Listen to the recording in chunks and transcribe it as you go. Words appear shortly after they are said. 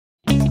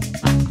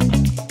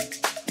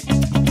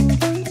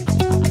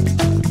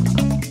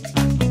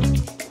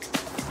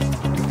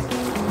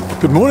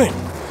Good morning.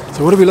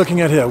 So what are we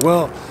looking at here?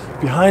 Well,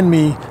 behind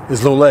me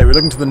is Lolé. We're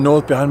looking to the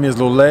north. Behind me is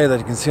Lolé that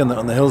you can see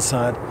on the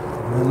hillside.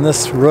 And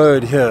this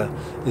road here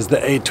is the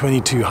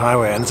A22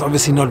 highway, and it's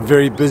obviously not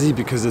very busy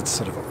because it's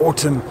sort of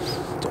autumn.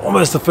 It's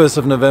almost the 1st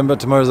of November.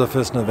 Tomorrow's the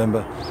 1st of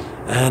November,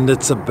 and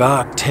it's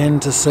about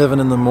 10 to 7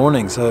 in the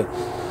morning. So,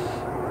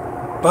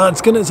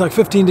 but it's like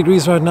 15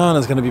 degrees right now, and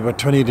it's going to be about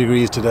 20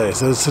 degrees today.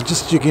 So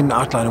just to get an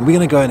outline, and we're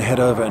going to go and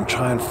head over and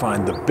try and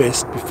find the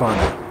best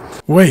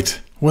BIFANA. Wait,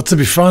 what's a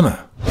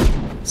BIFANA?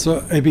 So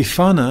a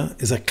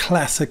BIFANA is a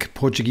classic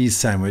Portuguese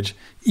sandwich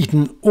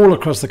eaten all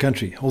across the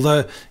country.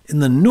 Although in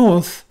the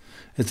north,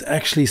 it's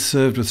actually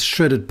served with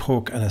shredded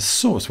pork and a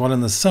sauce. While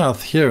in the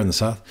south, here in the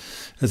south,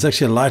 it's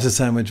actually a lighter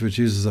sandwich which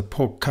uses a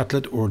pork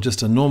cutlet or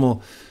just a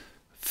normal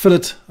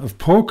fillet of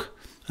pork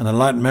and a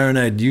light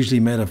marinade,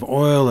 usually made of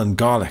oil and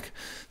garlic.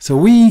 So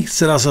we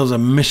set ourselves a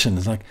mission.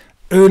 It's like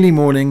early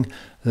morning,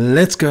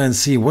 let's go and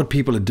see what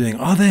people are doing.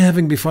 Are they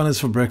having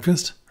BIFANAs for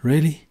breakfast?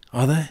 Really?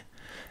 Are they?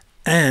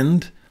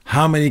 And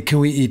how many can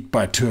we eat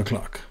by 2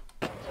 o'clock?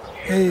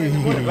 Hey,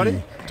 morning,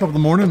 buddy. Top of the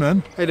morning,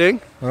 man. How you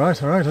doing? All right,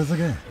 how's it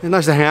going? It's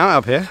nice to hang out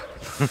up here.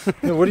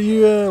 Yeah, what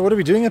are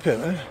we doing up here,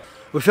 man?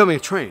 We're filming a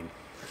train.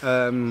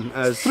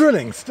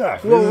 Thrilling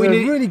stuff. Well, we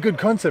need a really good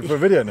concept for a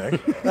video,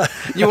 Nick.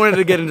 You wanted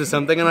to get into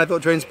something, and I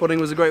thought train spotting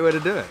was a great way to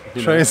do it.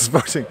 Train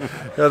spotting.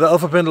 Yeah, the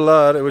Alfa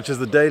Pendular, which is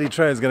the daily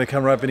train, is going to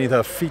come right beneath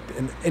our feet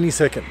in any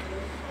second.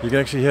 You can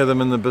actually hear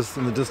them in the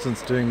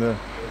distance doing the.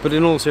 But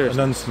in all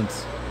seriousness,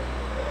 announcements.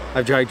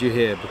 I've dragged you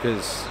here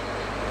because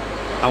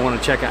I want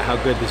to check out how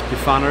good this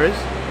BIFANA is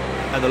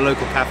at the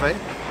local cafe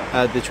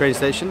at the train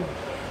station.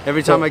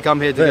 Every time I come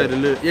here to go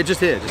to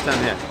just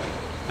down here.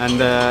 And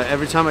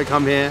every time I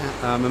come here,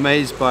 I'm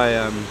amazed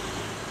by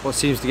what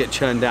seems to get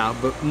churned out,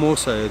 but more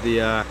so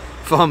the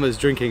farmers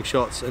drinking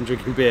shots and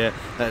drinking beer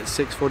at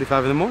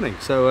 6:45 in the morning.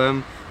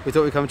 So we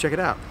thought we'd come and check it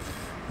out.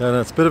 Yeah,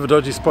 no, it's a bit of a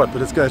dodgy spot, but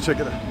let's go check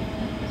it out.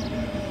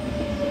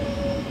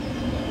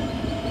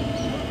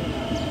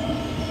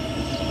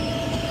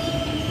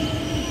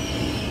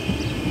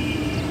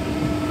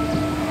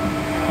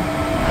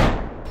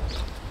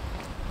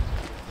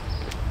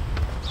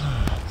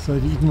 So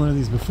have you eaten one of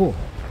these before?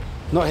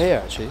 Not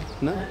here, actually.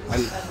 No.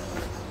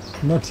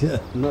 Not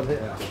here. Not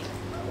here.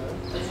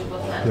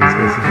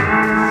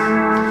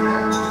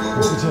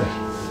 What's it here?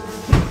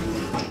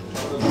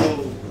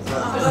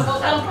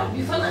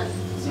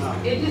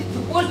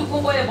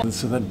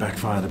 So that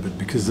backfired a bit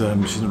because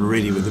she's not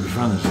ready with the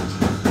BIFANA.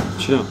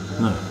 She's not?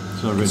 No,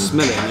 it's not ready.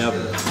 Smell it in the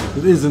oven.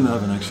 It is in the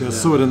oven actually. I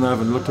saw it in the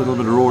oven. It looked a little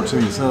bit raw to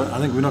me. So I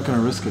think we're not going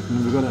to risk it. I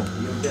mean, we've got to.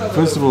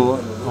 First of all,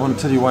 I want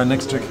to tell you why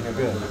Nick's drinking a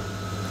beer.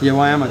 Yeah,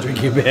 why am I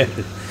drinking a beer?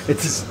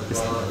 It's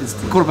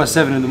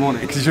 7:15 in the morning.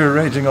 Because you're a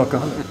raging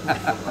alcoholic.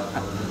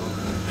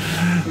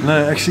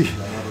 No, actually,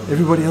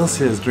 everybody else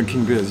here is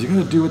drinking beers. You're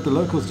going to do what the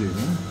locals do,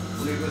 man.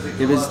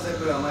 If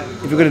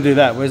we're going to do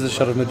that, where's the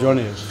shot of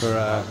Madronia for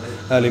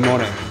early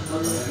morning?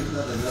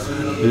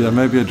 Yeah,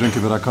 maybe a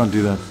drinker, but I can't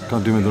do that.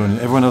 Can't do Madronia.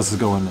 Everyone else has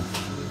got one now.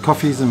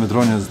 Coffees and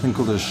Madronia, there's a thing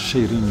called a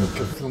cheirinho.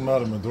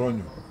 Filmar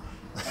Madronia.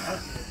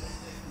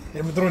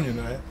 Yeah, Madronia,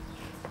 no?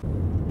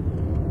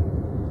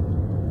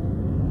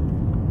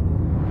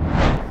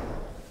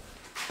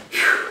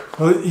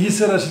 Well, he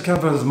said I should come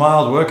for his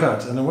mild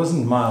workout, and it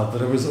wasn't mild,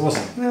 but it was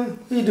awesome. Yeah,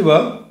 you do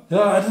well.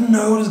 Yeah, I didn't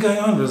know what was going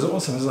on, but it was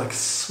awesome. It was like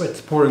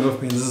sweat pouring off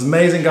me, and this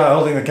amazing guy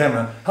holding the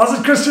camera. How's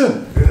it,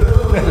 Christian?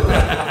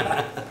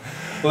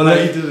 Well, no,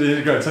 he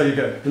did great. So you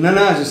go. No,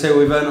 I was just say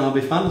we've earned our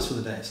BIFANAs for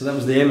the day. So that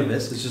was the aim of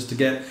this. It's just to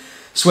get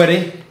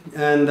sweaty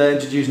and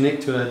introduce Nick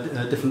to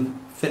a different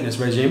fitness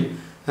regime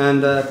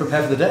and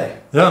prepare for the day.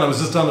 Yeah, and I was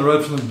just down the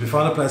road from the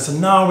BIFANA place, and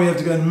now we have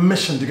to go on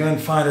mission to go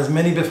and find as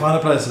many BIFANA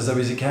places as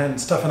we can,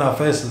 stuff in our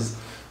faces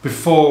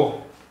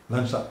before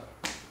lunchtime.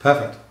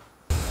 Perfect.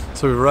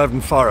 So we've arrived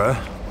in Faro,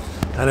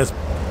 and it's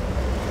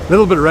a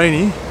little bit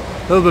rainy,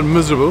 a little bit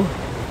miserable,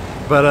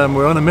 but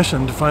we're on a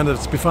mission to find that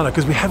it's BIFANA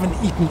because we haven't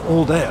eaten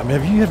all day. I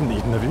mean, you haven't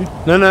eaten, have you?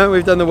 No,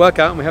 we've done the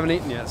workout and we haven't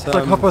eaten yet. So,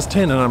 it's like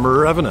 10:30 and I'm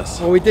ravenous.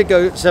 Well, we did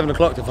go at 7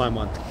 o'clock to find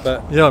one,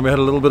 but yeah, we had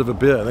a little bit of a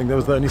beer. I think that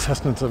was the only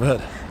sustenance I've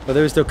had. But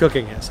they were still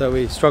cooking it, so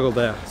we struggled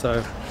there.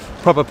 So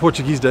proper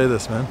Portuguese day,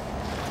 this, man.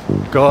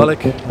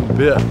 Garlic and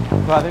beer.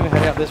 Well, I think we're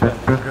heading up this way.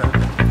 Okay.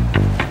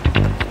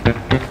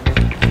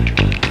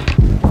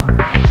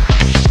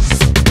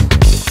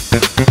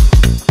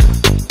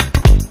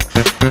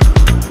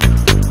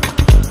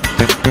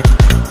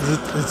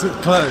 Is it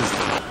closed?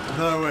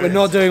 No way. We're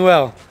not doing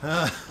well.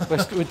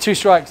 we're 2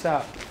 strikes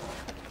out.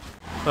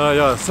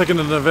 Yeah, 2nd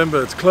of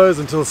November. It's closed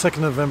until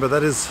 2nd of November.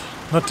 That is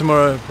not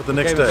tomorrow, but the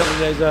next day. A couple of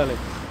days early.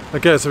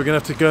 Okay, so we're gonna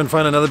have to go and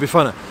find another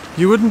BIFANA.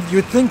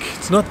 You'd think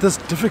it's not this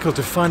difficult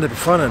to find a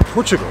BIFANA in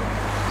Portugal.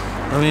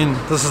 I mean,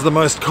 this is the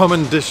most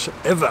common dish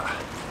ever.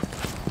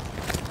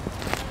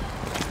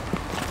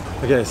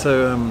 Okay,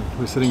 so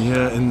we're sitting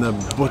here in the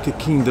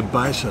Botequim de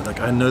Baixa.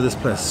 Like, I know this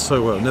place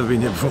so well. I've never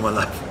been here before in my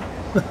life.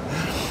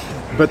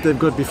 But they've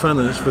got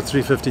BIFANAs for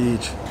 $3.50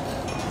 each.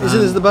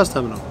 Isn't this the bus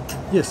terminal?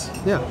 Yes.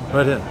 Yeah.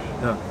 Right here.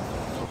 Yeah.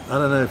 I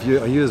don't know if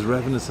are you as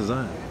ravenous as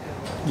I am?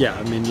 Yeah,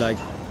 I mean, like,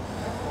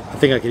 I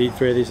think I could eat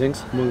 3 of these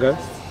things in one go.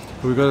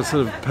 But we've got to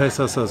sort of pace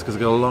ourselves because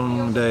we've got a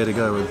long day to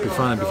go with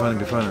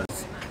BIFANA.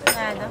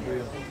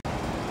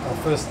 Our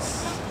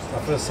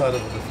first side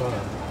of the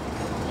BIFANA.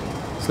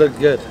 This looks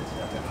good.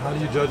 How do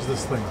you judge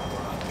this thing?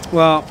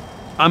 Well,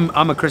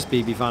 I'm a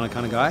crispy BIFANA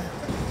kind of guy.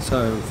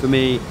 So for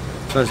me,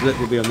 first look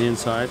will be on the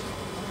inside.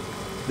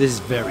 This is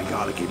very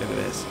garlicky, look at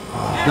this.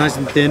 Nice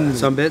and thin in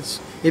some bits.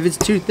 If it's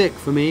too thick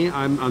for me,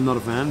 I'm not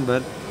a fan,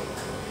 but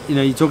you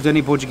know, you talk to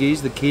any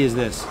Portuguese, the key is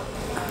this.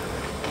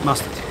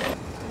 Mustard.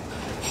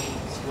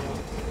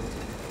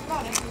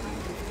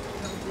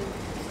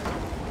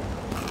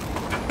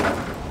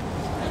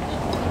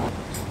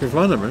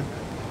 BIFANA, man.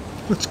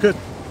 That's good.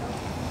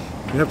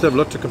 You have to have a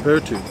lot to compare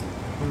it to.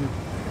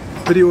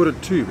 Pity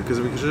ordered 2 because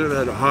we should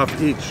have had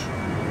half each.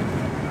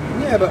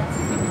 Yeah, but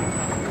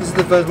this is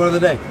the first one of the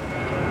day.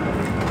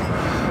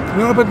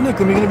 No, but Nick,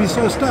 then we're going to be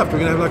so stuffed. We're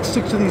going to have like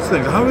 6 of these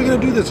things. How are we going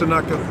to do this and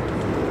not go?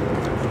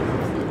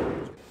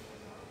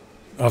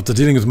 After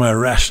dealing with my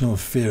irrational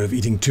fear of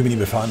eating too many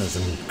BIFANAs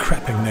and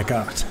crapping Nick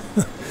out,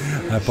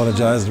 I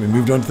apologized and we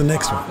moved on to the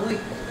next one.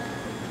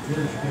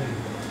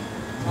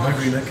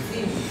 Hungry, Nick?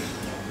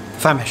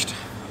 Famished.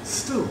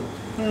 Still?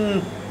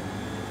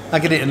 I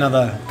could eat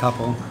another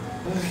couple.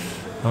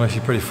 I'm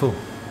actually pretty full.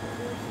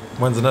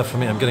 One's enough for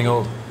me. I'm getting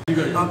old. I'll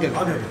get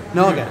it.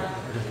 No, I'll get it.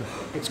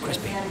 It's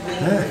crispy.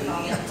 Yeah.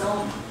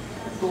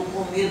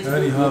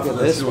 Only half of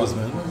this was,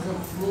 man.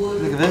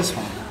 Look at this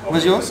one.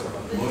 Where's yours?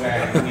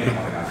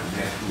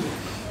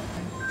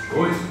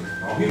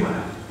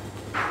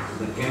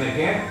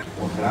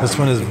 This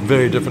one is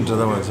very different to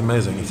the other one. It's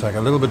amazing. It's like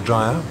a little bit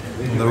drier.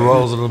 The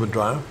roll's a little bit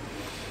drier.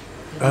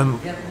 And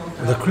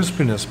the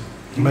crispiness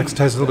makes it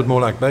taste a little bit more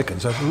like bacon.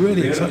 So it's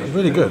really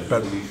good,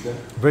 but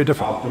very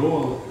different.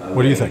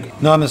 What do you think?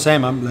 No, I'm the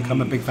same.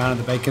 I'm a big fan of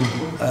the bacon,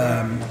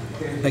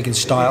 bacon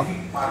style,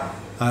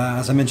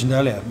 as I mentioned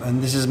earlier.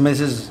 And this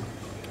is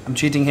I'm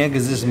cheating here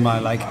because this is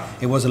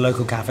it was a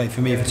local cafe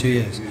for me for 2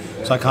 years.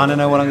 So I kind of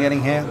know what I'm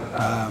getting here.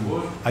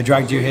 I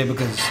dragged you here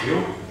because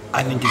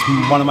I think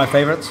it's one of my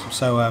favorites.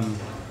 So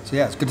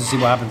yeah, it's good to see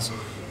what happens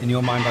in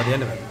your mind by the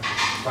end of it.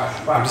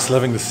 I'm just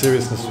loving the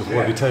seriousness with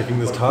what we're taking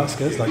this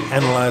task as, like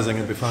analysing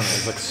a BIFANA.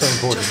 It's like so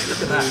important. Just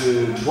look at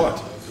that.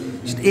 What?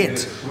 Just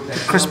it. The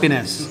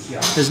crispiness.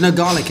 There's no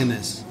garlic in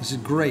this. This is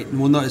great.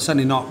 Well, no, it's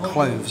certainly not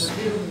cloves.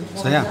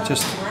 So yeah,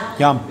 just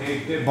yum.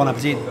 Bon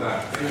appetit.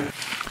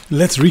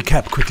 Let's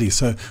recap quickly.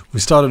 So we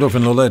started off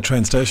in Lolé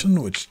train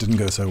station, which didn't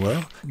go so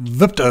well.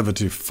 Vipped over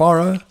to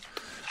Faro,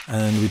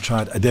 and we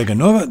tried Adega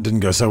Nova.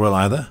 Didn't go so well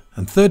either.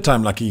 And third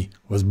time lucky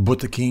was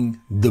Botequim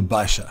de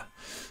Baixa.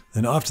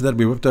 Then after that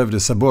we whipped over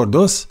to Sabor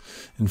Dos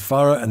in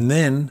Faro, and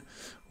then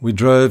we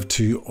drove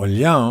to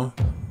Olhão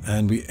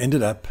and we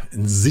ended up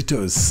in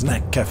Zito's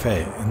Snack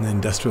Cafe in the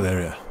industrial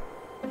area.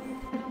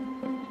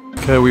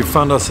 Okay, we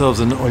found ourselves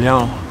in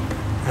Olhão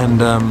and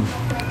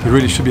we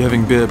really should be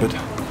having beer, but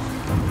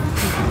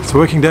it's a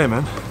working day,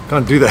 man.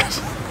 Can't do that.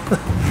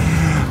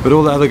 But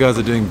all the other guys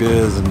are doing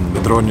beers and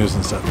medronhos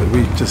and stuff, but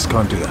we just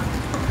can't do that.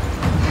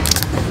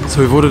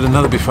 So we've ordered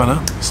another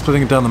BIFANA,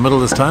 splitting it down the middle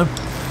this time.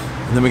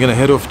 And then we're going to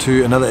head off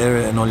to another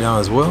area in Olhão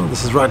as well.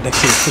 This is right next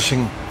to the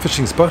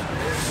fishing spot.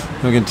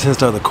 And we're going to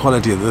test out the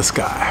quality of this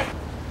guy.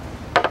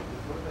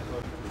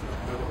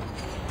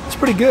 It's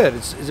pretty good.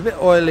 It's a bit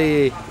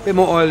oily, a bit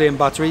more oily and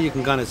buttery. You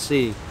can kind of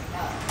see,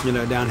 you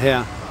know, down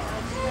here.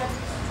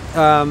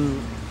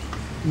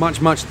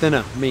 Much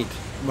thinner meat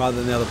rather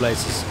than the other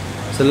places.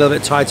 It's a little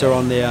bit tighter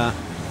on the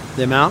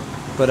amount,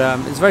 but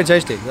it's very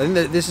tasty. I think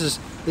that this is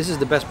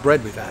the best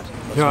bread we've had.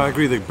 Yeah, I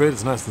agree. The bread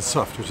is nice and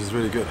soft, which is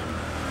really good.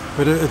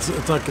 But it's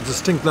like a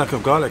distinct lack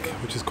of garlic,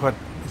 which is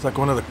it's like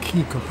one of the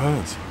key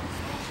components.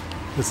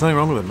 There's nothing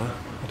wrong with it, man.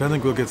 I don't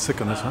think we'll get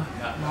sick on this, huh?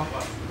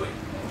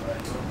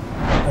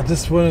 I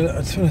just want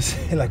to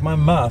say, like, my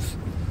mouth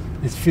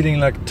is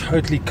feeling like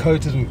totally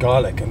coated in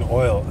garlic and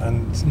oil,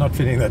 and it's not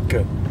feeling that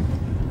good.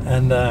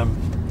 And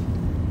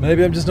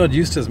maybe I'm just not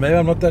used to this. Maybe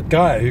I'm not that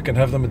guy who can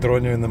have the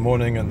medronho in the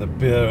morning and the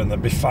beer and the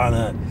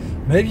BIFANA.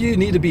 Maybe you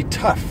need to be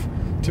tough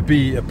to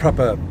be a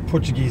proper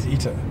Portuguese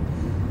eater.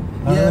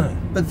 Yeah,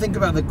 but think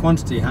about the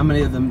quantity. How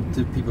many of them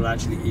do people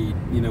actually eat?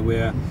 You know,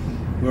 we're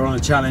on a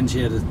challenge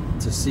here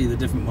to see the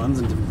different ones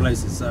in different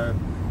places. So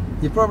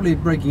you're probably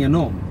breaking a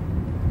norm.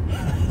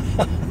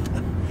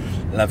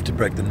 Love to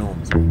break the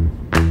norms.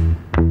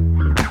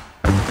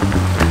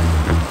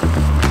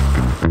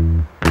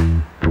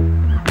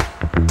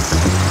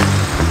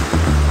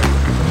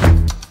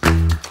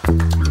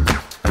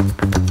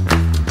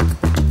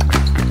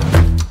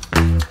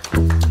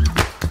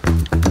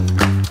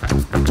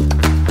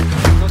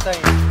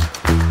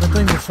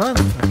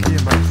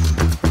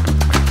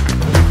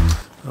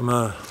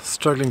 I'm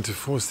struggling to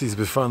force these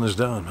BIFANAs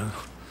down, man.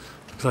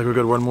 Looks like we've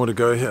got one more to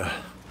go here.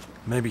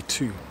 Maybe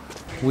 2.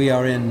 We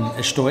are in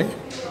Estoril,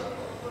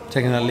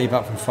 taking that leap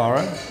up from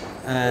Faro,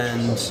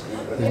 and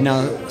we've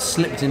now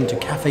slipped into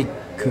Cafe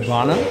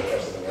Cubana,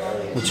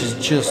 which is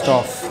just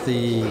off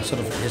the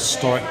sort of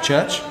historic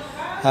church.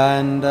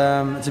 And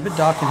it's a bit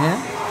dark in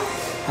here,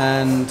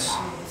 and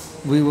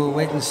we will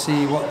wait and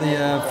see what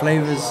the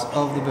flavours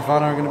of the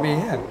Bifana are going to be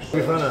here.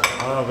 Bifana.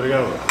 Ah,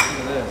 obrigado.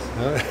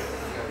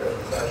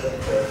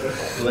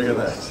 Look at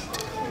that.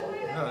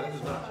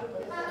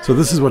 So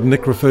this is what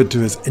Nick referred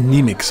to as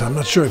anemic, so I'm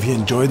not sure if he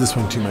enjoyed this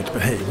one too much,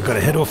 but hey, we've got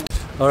to head off.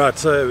 Alright,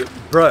 so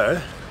bro,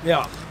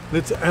 Yeah.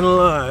 let's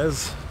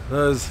analyze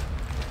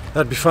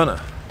that Bifana.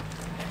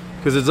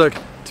 Because it's like,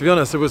 to be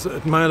honest,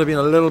 it might have been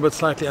a little bit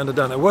slightly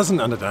underdone. It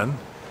wasn't underdone,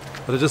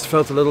 but it just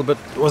felt a little bit,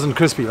 it wasn't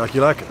crispy like you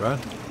like it, right?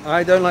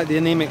 I don't like the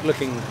anemic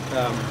looking.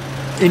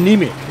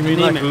 Anemic? You mean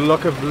anemic.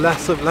 like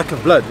lack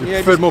of blood? You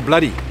preferred more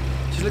bloody?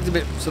 Just looked a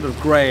bit sort of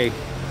grey,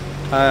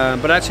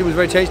 but actually was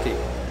very tasty.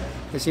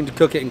 They seem to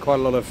cook it in quite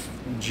a lot of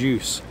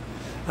juice.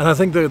 And I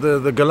think the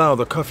galao,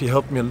 the coffee,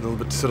 helped me a little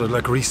bit to sort of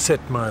like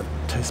reset my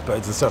taste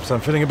buds and stuff, so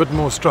I'm feeling a bit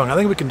more strong. I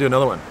think we can do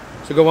another one.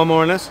 So go one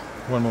more on this?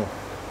 One more.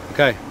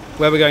 Okay,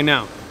 where are we going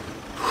now?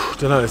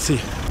 Don't know, let's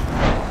see.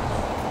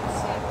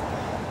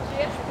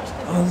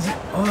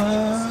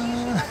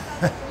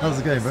 How's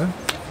it going, bro?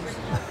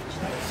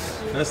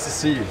 Nice to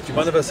see you. Do you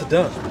mind if I sit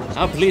down?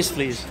 Oh, please,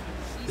 please.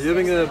 Are you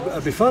having a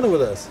Bifana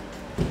with us?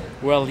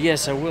 Well,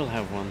 yes, I will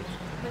have one.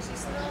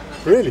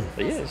 Really?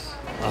 Yes.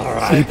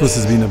 Filipos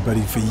has been a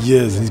buddy for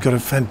years, and he's got a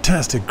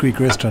fantastic Greek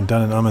restaurant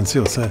down in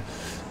Armansil, so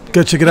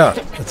go check it out.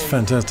 It's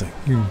fantastic.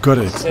 You've got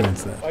to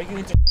experience that.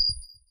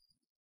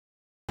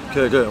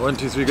 Okay, go. 1,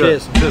 2, 3, go.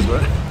 Cheers. Cheers, bro.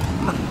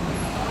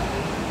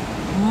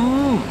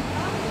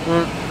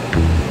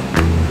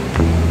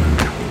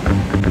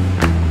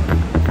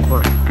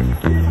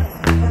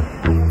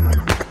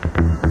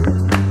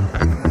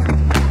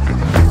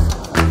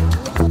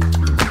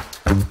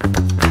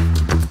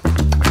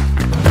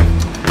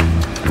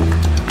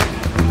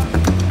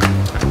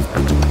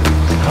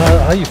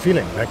 How are you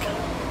feeling, Nick?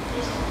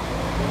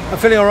 I'm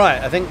feeling all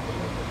right. I think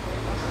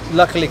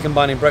luckily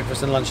combining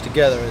breakfast and lunch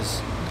together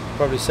has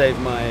probably saved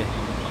my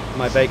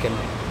bacon,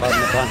 pardon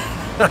the pun.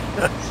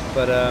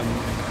 But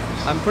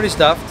I'm pretty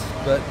stuffed,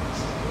 but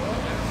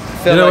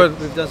I feel like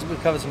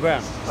we've covered some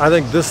ground. I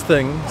think this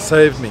thing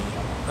saved me,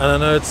 and I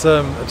know it's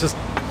it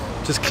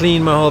just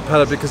cleaned my whole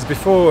palate, because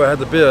before I had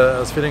the beer I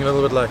was feeling a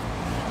little bit like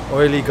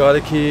oily,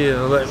 garlicky, and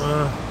I was like,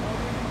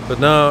 but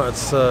now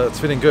it's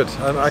feeling good.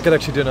 I could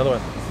actually do another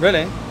one.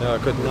 Really? Yeah, I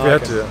could if No, we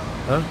had okay. to.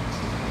 Huh?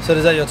 So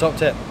is that your top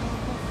tip?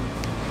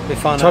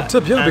 Bifana Top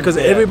tip, yeah, and because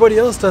beer. everybody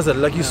else does it.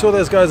 Like you saw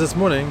those guys this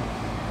morning,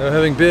 they were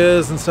having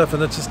beers and stuff,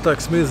 and it just like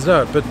smooths it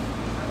out. But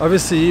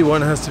obviously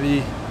one has to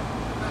be,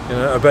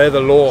 obey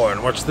the law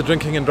and watch the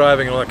drinking and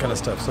driving and all that kind of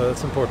stuff. So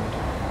that's important.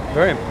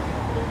 Very important.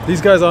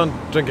 These guys aren't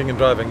drinking and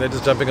driving. They're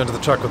just jumping onto the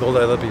truck with all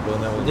the other people,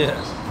 and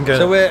they'll go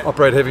So we're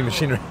operate heavy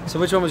machinery. So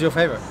which one was your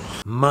favourite?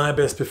 My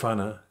best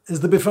Bifana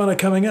is the Bifana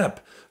coming up.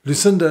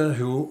 Lucinda,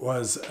 who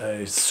was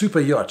a super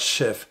yacht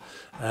chef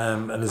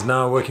and is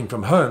now working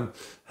from home,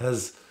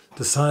 has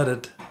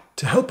decided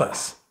to help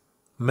us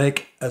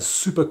make a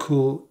super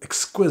cool,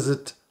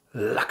 exquisite,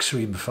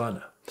 luxury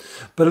Bifana.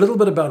 But a little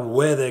bit about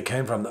where they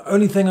came from. The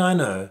only thing I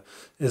know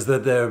is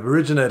that they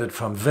originated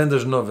from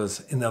Vendas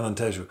Novas in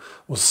Alentejo,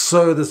 or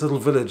so this little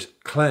village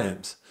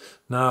claims.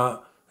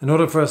 Now, in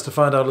order for us to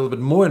find out a little bit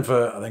more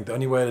info, I think the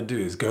only way to do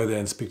is go there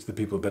and speak to the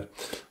people. But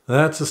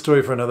that's a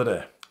story for another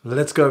day.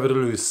 Let's go over to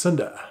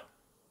Lucinda.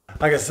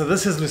 Okay, so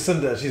this is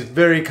Lucinda. She's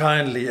very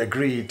kindly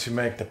agreed to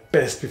make the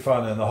best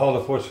Bifana in the whole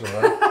of Portugal,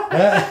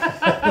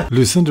 right?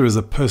 Lucinda is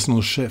a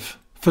personal chef,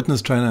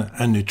 fitness trainer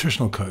and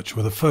nutritional coach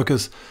with a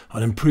focus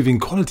on improving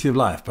quality of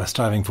life by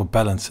striving for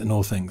balance in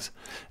all things.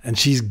 And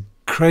she's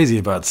crazy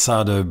about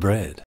sourdough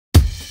bread.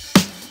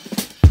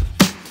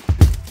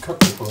 Cook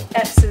before.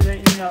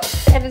 Absolutely not.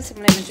 Having some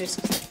lemon juice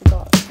because I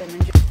forgot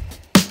lemon juice.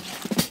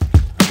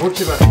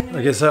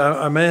 Okay, so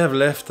I may have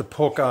left the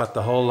pork out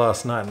the whole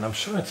last night, and I'm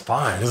sure it's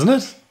fine, isn't it?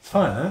 It's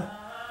fine, huh?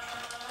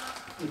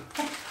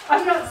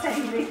 I'm not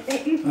saying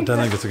anything. I don't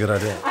think it's a good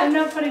idea. I'm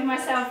not putting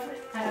myself.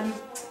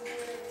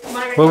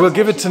 Well, we'll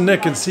give it to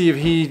Nick and see if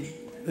he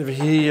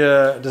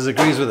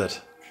disagrees with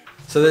it.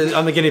 So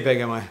I'm the guinea pig,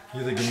 am I?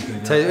 You're the guinea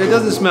pig. It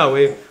doesn't smell.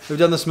 We've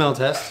done the smell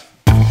test.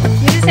 You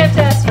just have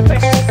to ask your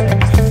questions first.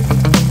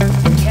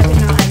 You have to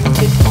know how to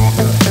figure out.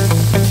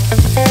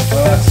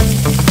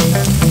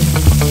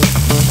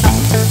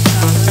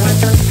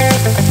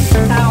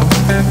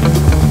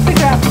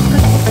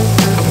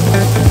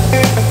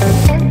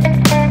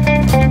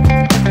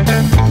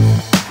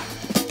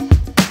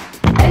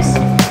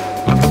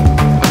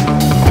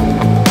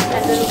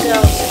 That little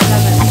girl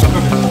love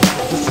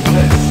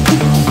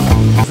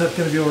Is that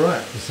going to be all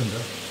right, Lucinda?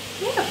 it.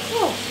 Yeah, of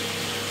course.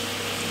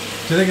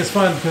 Do you think it's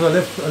fine because I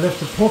left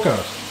the pork out?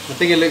 I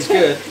think it looks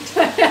good.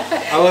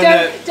 I won't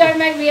know. Don't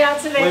make me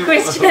answer that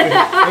question. We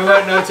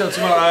won't know till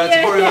tomorrow. It's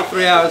probably about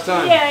 3 hours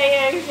time.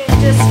 Yeah.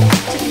 Just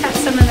to cut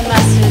some of the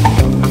mustard.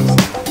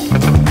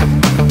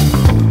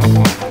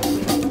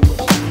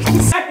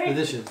 The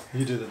dishes.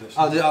 You do the dish.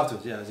 I'll do it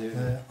afterwards. Yeah, I'll do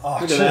it. Oh,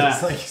 Look at cheers.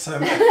 that. Thank you so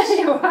much.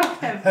 You're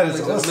welcome. That is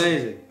Looks awesome.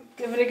 amazing.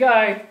 Give it a go.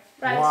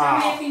 Right, Wow.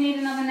 tell me if you need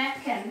another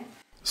napkin.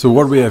 So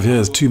what we have here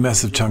is 2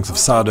 massive chunks of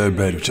sourdough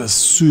bread, which are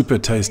super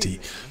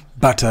tasty.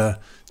 Butter,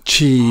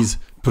 cheese,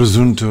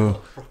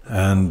 presunto,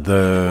 and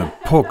the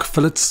pork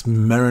fillets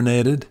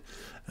marinated,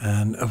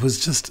 and it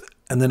was just,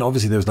 and then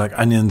obviously there was like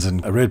onions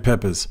and red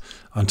peppers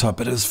on top,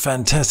 but it was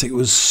fantastic. It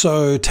was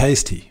so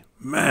tasty.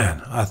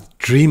 Man, I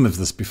dream of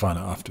this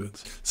bifana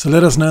afterwards. So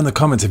let us know in the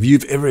comments if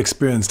you've ever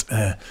experienced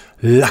a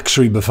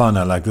luxury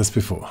bifana like this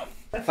before.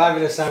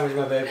 Fabulous sandwich,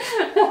 my babe.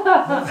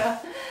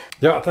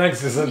 Yeah,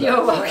 thanks, Lucinda.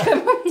 You're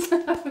welcome.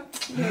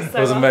 It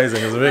was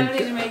amazing. It was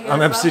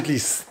I'm absolutely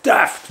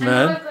stuffed,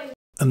 man.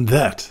 And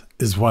that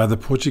is why the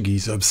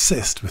Portuguese are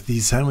obsessed with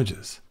these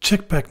sandwiches.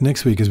 Check back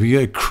next week as we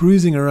go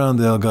cruising around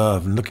the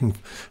Algarve and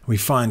we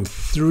find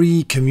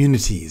 3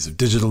 communities of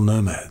digital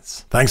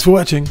nomads. Thanks for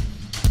watching.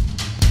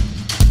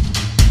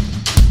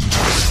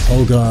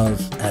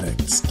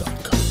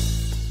 AlgarveAddicts.com